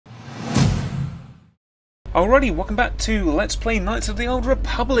Alrighty, welcome back to Let's Play Knights of the Old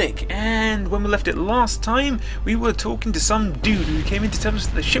Republic, and when we left it last time, we were talking to some dude who came in to tell us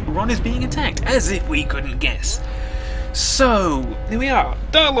that the ship we're on is being attacked, as if we couldn't guess. So, here we are.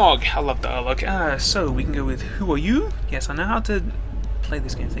 Dialogue! I love dialogue. So, we can go with, who are you? Yes, I know how to play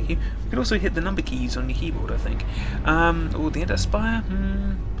this game, thank you. We could also hit the number keys on your keyboard, I think. Or the Endar Spire?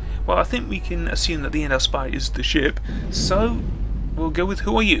 Well, I think we can assume that the Endar Spire is the ship, so we'll go with,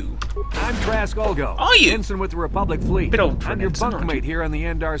 who are you? I'm Trask Olgo. Are you? Ensign with the Republic Fleet. Bit old for I'm an your ensign, aren't bunkmate you? here on the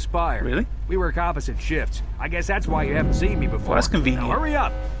Endar Spire. Really? We work opposite shifts. I guess that's why you haven't seen me before. Well, that's convenient. Now hurry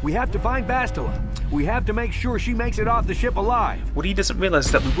up. We have to find Bastila. We have to make sure she makes it off the ship alive. What he doesn't realise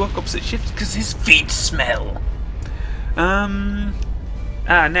is that we work opposite shifts because his feet smell. Now,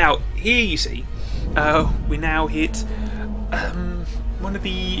 here you see, we now hit, one of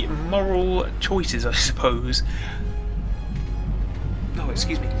the moral choices, I suppose. Oh,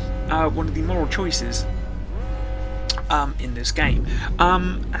 excuse me. One of the moral choices in this game.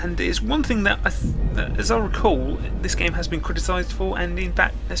 And it's one thing that, as I recall, this game has been criticised for, and in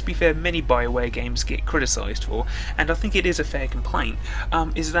fact, let's be fair, many BioWare games get criticised for, and I think it is a fair complaint,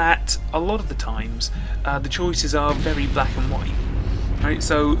 is that a lot of the times the choices are very black and white. Right,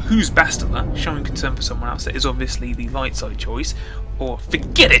 so who's Bastila, showing concern for someone else, that is obviously the light side choice, or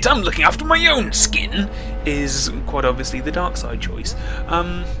forget it, I'm looking after my own skin, is quite obviously the dark side choice.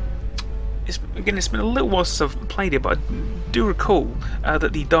 It's been a little while since I've played it, but I do recall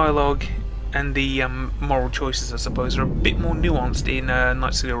that the dialogue and the moral choices, I suppose, are a bit more nuanced in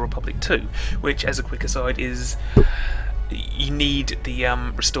Knights of the Old Republic 2, which, as a quick aside, is you need the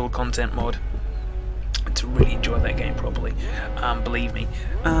restored content mod to really enjoy that game properly, believe me.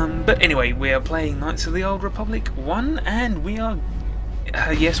 But anyway, we are playing Knights of the Old Republic 1, and we are,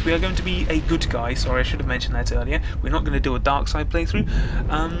 yes, we are going to be a good guy. Sorry, I should have mentioned that earlier. We're not going to do a dark side playthrough,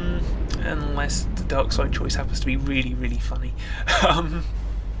 unless the dark side choice happens to be really, really funny.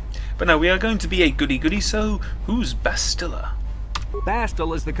 But no, we are going to be a goody-goody, so who's Bastila?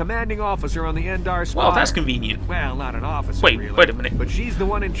 Bastila is the commanding officer on the Endar Spire. Well, that's convenient. Well, not an officer, Wait, really. wait a minute. But she's the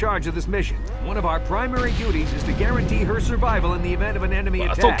one in charge of this mission. One of our primary duties is to guarantee her survival in the event of an enemy Well,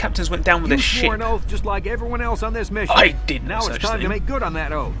 I attack. thought captains went down with You a swore ship. an oath just like everyone else on this mission. I did no Now such it's time thing. to make good on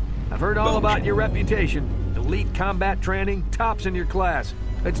that oath. I've heard all Bullshit. about your reputation. Elite combat training, tops in your class.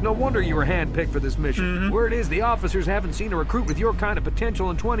 It's no wonder you were handpicked for this mission. Word is the officers haven't seen a recruit with your kind of potential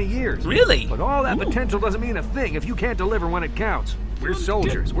in 20 years. Really? But all that Ooh. potential doesn't mean a thing if you can't deliver when it counts. We're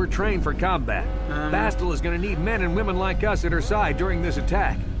soldiers. We're trained for combat. Bastila is going to need men and women like us at her side during this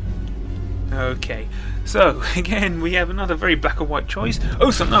attack. Okay, so again we have another very black and white choice.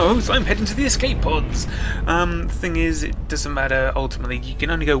 Oh, so no, so I'm heading to the escape pods. The thing is, it doesn't matter ultimately. You can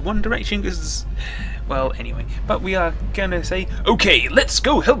only go one direction because, well, anyway. But we are gonna say, okay, let's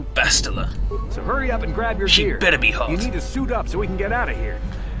go help Bastila. So hurry up and grab your She gear. better be hot. You need to suit up so we can get out of here.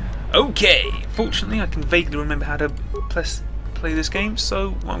 Okay. Fortunately, I can vaguely remember how to play this game,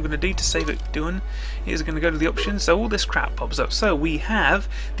 so what I'm going to do to save it doing is going to go to the options, so all this crap pops up. So we have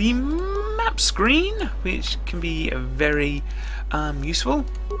the map screen, which can be very useful.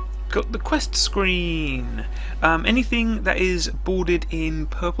 Got the quest screen. Anything that is bordered in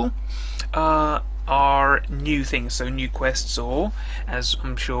purple are new things, so new quests, or, as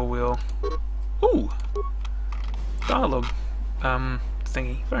I'm sure we'll... Ooh! Dialogue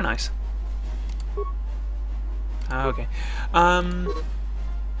thingy. Very nice. Okay.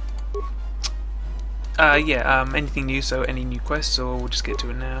 Anything new, so any new quests, or we'll just get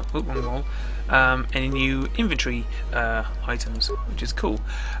to it now. Oh, wrong wall. Any new inventory items, which is cool.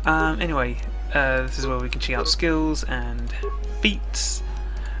 Anyway, this is where we can check out skills and feats.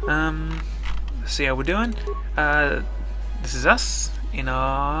 Let's see how we're doing. This is us in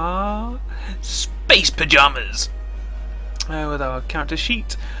our space pajamas. With our character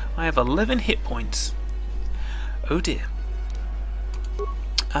sheet, I have 11 hit points. Oh dear.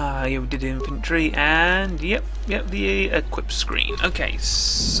 Yeah, we did infantry, and yep, the equip screen. Okay,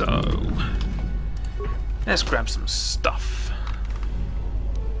 so let's grab some stuff.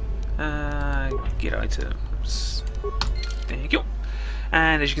 Get items. There you go.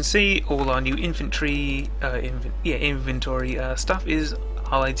 And as you can see, all our new infantry, inventory stuff is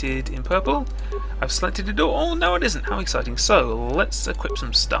highlighted in purple. I've selected it all. Oh no, it isn't. How exciting! So let's equip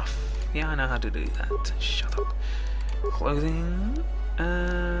some stuff. Yeah, I know how to do that. Shut up. Clothing.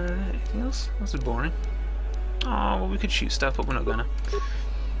 Anything else? This is boring. Oh, well, we could shoot stuff, but we're not gonna.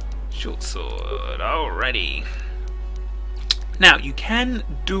 Short sword. Alrighty. Now, you can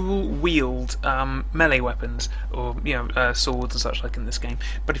dual wield melee weapons, or swords and such like in this game.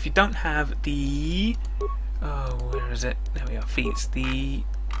 But if you don't have the, where is it? There we are. Feats. The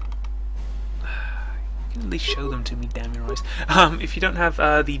You can at least show them to me, damn your eyes. If you don't have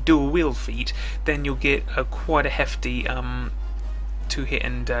the dual wield feat, then you'll get quite a hefty 2-hit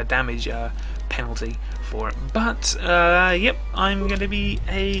and damage penalty for it. But yep, I'm gonna be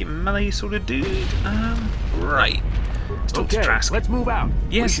a melee sort of dude. Right. Okay, let's move out.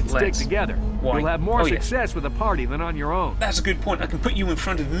 Yes, we should let's. stick together. Why? You'll have more Oh, yeah. success with a party than on your own. That's a good point. I can put you in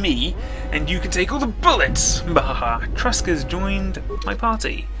front of me, and you can take all the bullets. Bahaha. Truska's joined my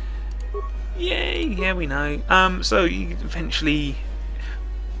party. Yay! Yeah, we know. So you eventually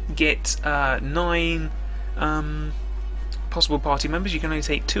get 9 possible party members. You can only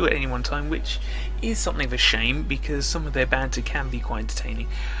take 2 at any one time, which is something of a shame because some of their banter can be quite entertaining.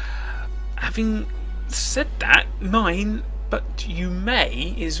 Having said that, 9, but you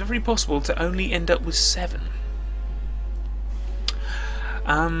may, is very possible to only end up with 7.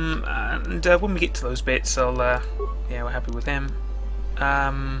 And when we get to those bits, I'll yeah, we're happy with them.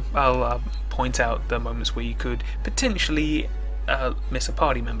 I'll point out the moments where you could potentially miss a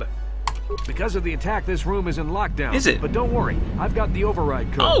party member. Because of the attack, this room is in lockdown. Is it? But don't worry, I've got the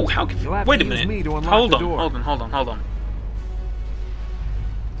override code. Oh, how can You'll have wait to a use minute? me to unlock Hold the on, door. hold on.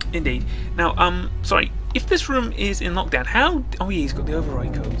 Indeed. Now, sorry. If this room is in lockdown, how? Oh yeah, he's got the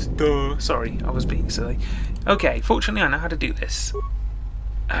override codes. Duh. Sorry, I was being silly. Okay, fortunately, I know how to do this.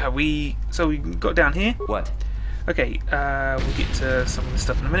 So we got down here. What? Okay, we'll get to some of the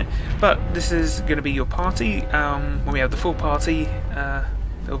stuff in a minute. But this is going to be your party. When we have the full party,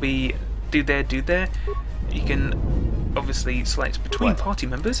 there'll be dude there. You can obviously select between party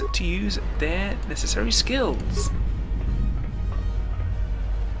members to use their necessary skills.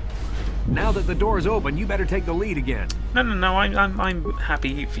 Now that the door is open, you better take the lead again. No. I'm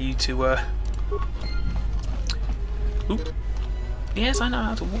happy for you to. Oop. Yes, I know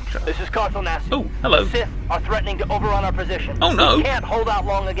how to walk. This is Carthel Nassi. Oh, hello. The Sith are threatening to overrun our position. Oh no! We can't hold out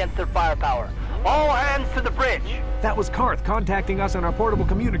long against their firepower. All hands to the bridge. That was Karth contacting us on our portable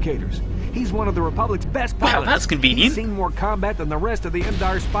communicators. He's one of the Republic's best Wow, pilots. that's convenient. He's seen more combat than the rest of the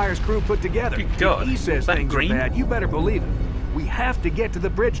Endar Spire's crew put together. Good God, If he says that things green? are bad, you better believe it. We have to get to the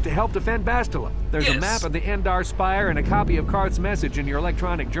bridge to help defend Bastila. There's a Yes. map of the Endar Spire and a copy of Karth's message in your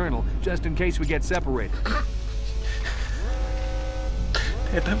electronic journal, just in case we get separated.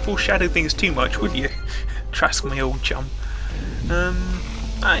 Yeah, don't foreshadow things too much, would you? Trask, my old chum.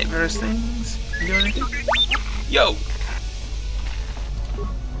 Alright, various things. You doing anything? Yo!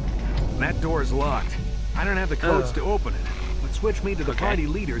 That door's locked. I don't have the codes to open it. But switch me to the party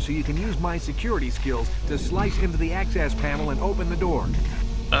leader so you can use my security skills to slice into the access panel and open the door.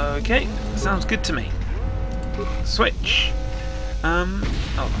 Okay, sounds good to me. Switch. Oh,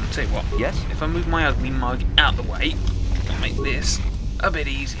 I'll tell you what. Yes? If I move my ugly mug out the way, I'll make this a bit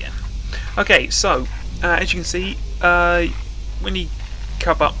easier. Okay, so, as you can see, when you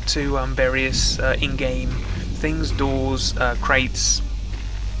come up to various in-game things, doors, crates,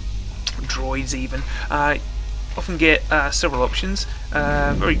 droids even, often get several options.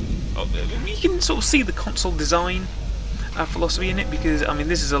 You can sort of see the console design philosophy in it, because I mean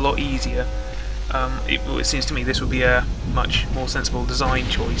this is a lot easier. It seems to me this would be a much more sensible design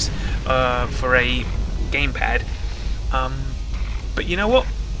choice for a gamepad. But you know what?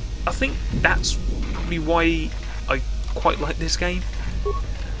 I think that's probably why I quite like this game.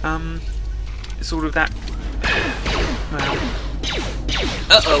 It's sort of that.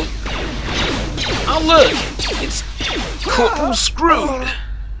 Well, oh look! It's Corporal Screwed!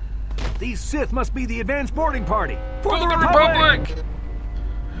 These Sith must be the advanced boarding party. For the Republic!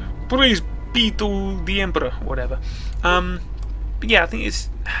 Praise be to the Emperor, whatever. But yeah, I think it's.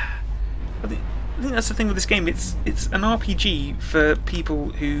 I think that's the thing with this game. It's an RPG for people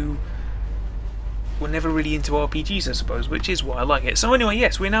who were never really into RPGs, I suppose, which is why I like it. So anyway,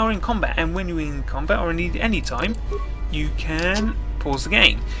 yes, we're now in combat, and when you're in combat or indeed any time, you can pause the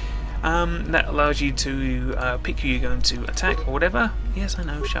game. That allows you to pick who you're going to attack or whatever. Yes, I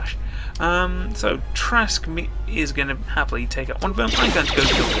know, shush. So Trask is going to happily take up one of them. I'm going to go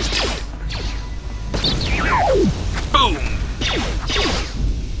kill this dude. Boom!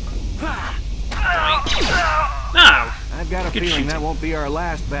 Now, I've got a good feeling shooting. that won't be our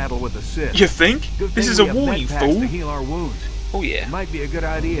last battle with the Sith. You think? Good This thing is a we have warning, med packs fool. to heal our wounds. Oh yeah. It might be a good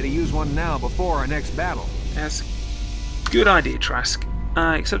idea to use one now before our next battle. That's a good idea, Trask.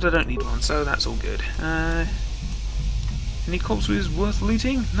 Except I don't need one, so that's all good. Any corpses worth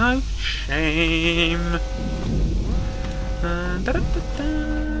looting? No? Shame.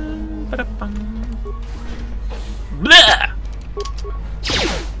 Blah!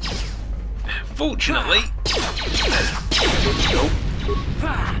 Fortunately... Nope.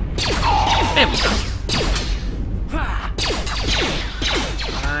 There we go.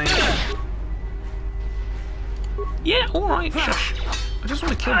 Yeah, alright, shush. I just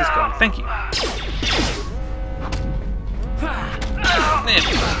want to kill this guy, thank you. There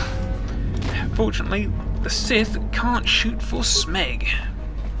we go. Fortunately, the Sith can't shoot for Smeg.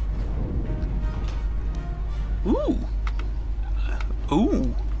 Ooh.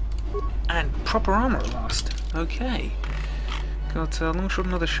 Ooh. And proper armor at last. Okay. Got a long sword,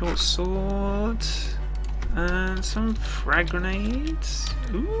 another short sword. And some frag grenades.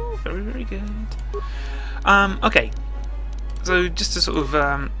 Ooh, very, very good. Okay. So, just to sort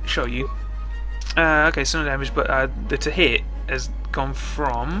of show you. Okay, so no damage, but the to hit has gone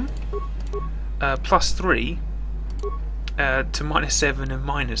from +3 to -7 and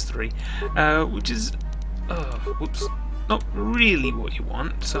 -3, which is whoops, not really what you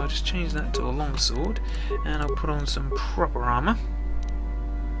want. So I'll just change that to a long sword, and I'll put on some proper armor.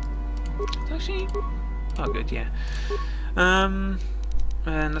 It's actually, oh good, yeah. And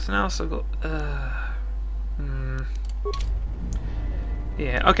nothing else. I've got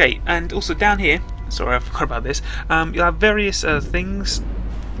yeah, okay, and also down here, sorry I forgot about this, you'll have various things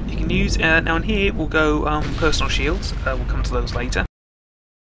you can use. Now in here we'll go personal shields, we'll come to those later.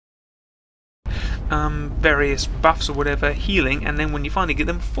 Various buffs or whatever, healing, and then when you finally get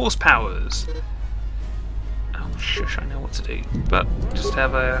them, force powers. Oh shush, I know what to do, but just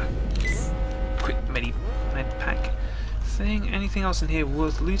have a quick med pack thing. Anything else in here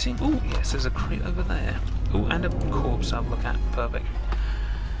worth looting? Oh yes, there's a crate over there. Oh, and a corpse to have a look at, perfect.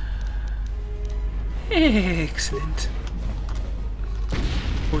 Excellent.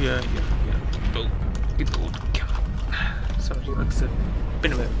 Oh yeah. Oh, good lord, come on. Sorry, looks a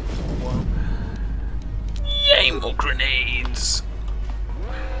been a bit for a while. Yay, more grenades!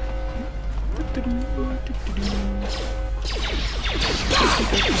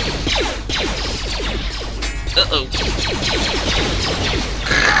 Uh-oh.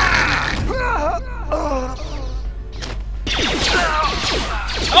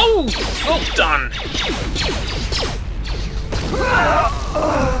 Oh! Well done!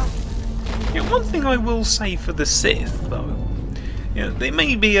 Yeah, one thing I will say for the Sith, though, you know, they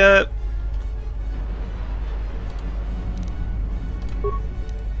may be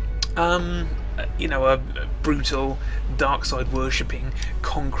you know, a brutal, dark side worshipping,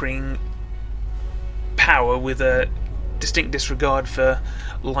 conquering power with a distinct disregard for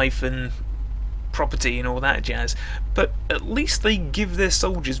life and property and all that jazz, but at least they give their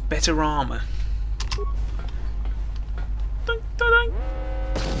soldiers better armour. Boom!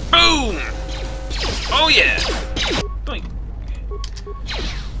 Oh yeah! Doink.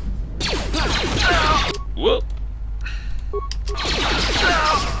 Whoop!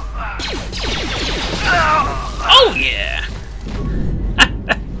 Oh yeah!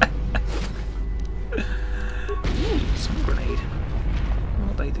 Ooh, some grenade.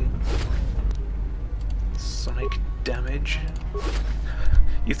 What they do? Sonic damage.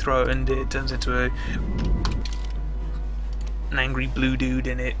 You throw it and it turns into an angry blue dude,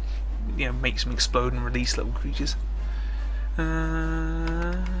 and it, you know, makes them explode and release little creatures.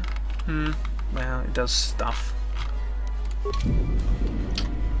 Well, it does stuff.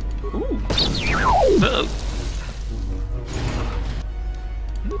 Ooh. Uh-oh.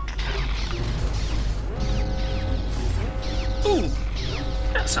 Ooh.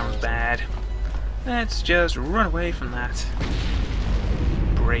 That sounds bad. Let's just run away from that.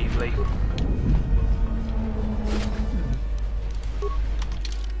 Bravely.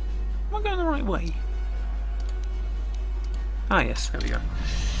 Am I going the right way? Ah yes, there we go.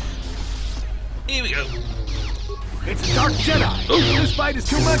 Here we go. It's a Dark Jedi! Oh. This fight is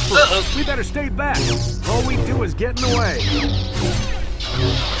too much for us! We better stay back! All we do is get in the way!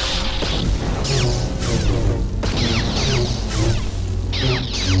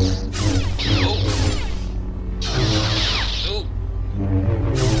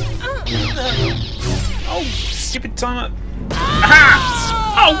 Oh, stupid timer!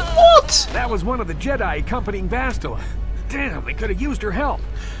 Aha! Oh, what? That was one of the Jedi accompanying Bastila. Damn, they could have used her help.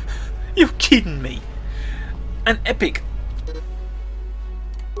 You're kidding me. An epic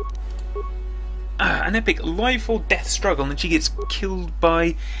life or death struggle, and she gets killed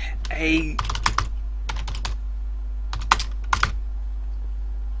by a...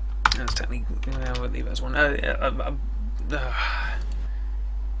 That's technically... we'll leave that as one.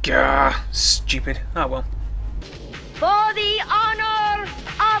 Gah, stupid. Oh well.